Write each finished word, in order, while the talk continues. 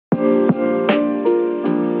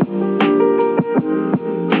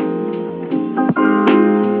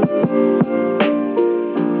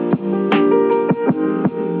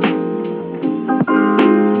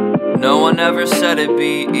ever said it'd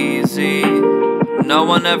be easy. No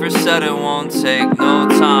one ever said it won't take no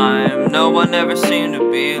time. No one ever seemed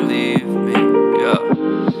to believe me.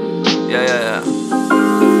 Yeah.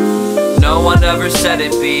 No one ever said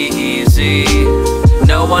it'd be easy.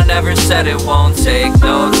 No one ever said it won't take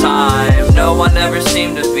no time. No one ever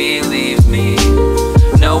seemed to believe me.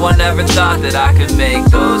 No one ever thought that I could make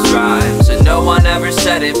those rhymes. And no one ever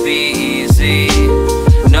said it'd be easy.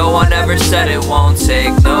 No one ever said it won't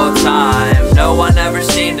take no time. No one ever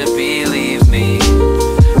seemed to believe me.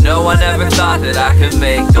 No one ever thought that I could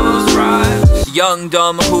make those rhymes. Young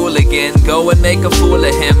dumb hooligan, go and make a fool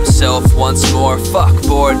of himself once more. Fuck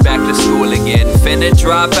bored, back to school again. Finna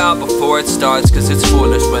drop out before it starts, cause it's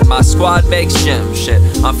foolish when my squad makes gym shit.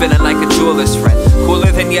 I'm feeling like a duelist friend,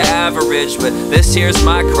 cooler than your average, but this here's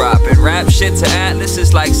my crop. And rap shit to Atlas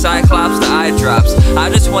is like Cyclops to eye drops. I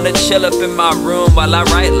just wanna chill up in my room while I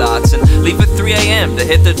write lots, and leave at 3 AM to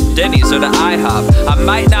hit the Denny's or the IHOP. I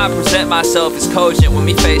might not present myself as cogent when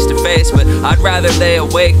we face to face, but I'd rather lay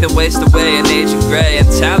awake than waste away in age and gray. And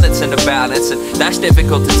talent's in the balance, and that's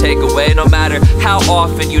difficult to take away, no matter how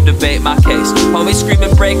often you debate my case. Homie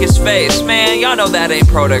screaming break his face, man, y'all know that ain't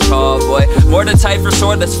protocol, boy. More the type for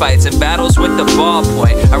swordless fights and battles with the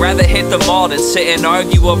ballpoint. I'd rather hit them all than sit and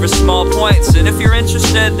argue over small points. And if you're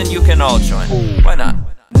interested, then you can all join. Why not?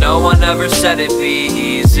 No one ever said it'd be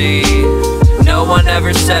easy. No one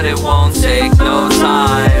ever said it won't take no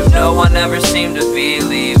time. No one ever seemed to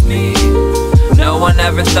believe me. No one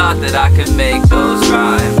ever thought that I could make those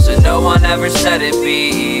rhymes. And no one ever said it'd be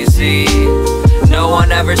easy. No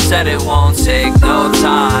one ever said it won't take no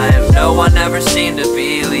time. No one ever seemed to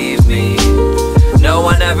believe me. No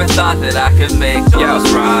one ever thought that I could make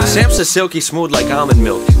those rhymes. Samsa silky smooth like almond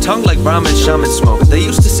milk, tongue like Brahmin shaman smoke. They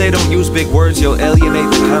used to say don't use big words, you'll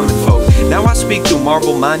alienate the common folk. Now I speak through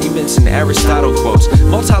marble monuments and Aristotle quotes.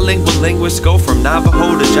 Multilingual linguists go from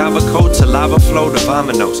Navajo to Java code to lava flow to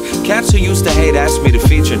vominos. Cats who used to hate ask me to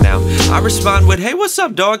feature now. I respond with, hey, what's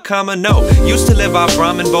up, dog, comma, no. Used to live off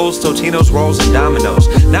ramen bowls, Totino's, rolls, and dominoes.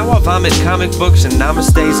 Now I vomit comic books and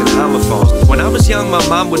namastes and homophones. When I was young, my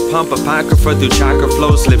mom would pump apocrypha through chakra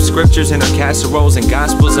flows, slip scriptures in her casseroles and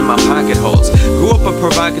gospels in my pocket holes. Grew up a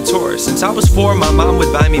provocateur. Since I was 4, my mom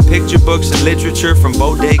would buy me picture books and literature from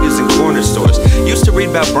bodegas and corner stores. Used to read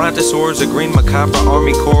about brontosaurs or green macabre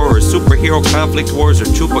army corps or superhero conflict wars or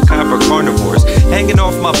chupacabra carnivores. Hanging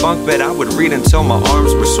off my bunk bed, I would read until my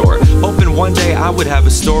arms were sore, hoping one day I would have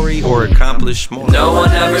a story or accomplish more. No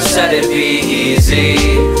one ever said it'd be easy.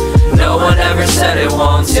 No one ever said it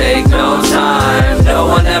won't take no time. No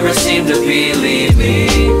one ever seemed to believe me.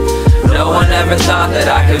 No one ever thought that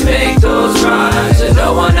I could make those rhymes. And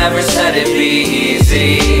no one ever said it'd be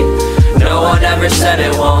easy. No one ever said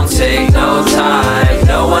it won't take no time.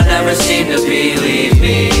 No one ever seemed to believe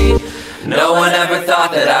me. No one ever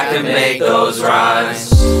thought that I could make those rhymes.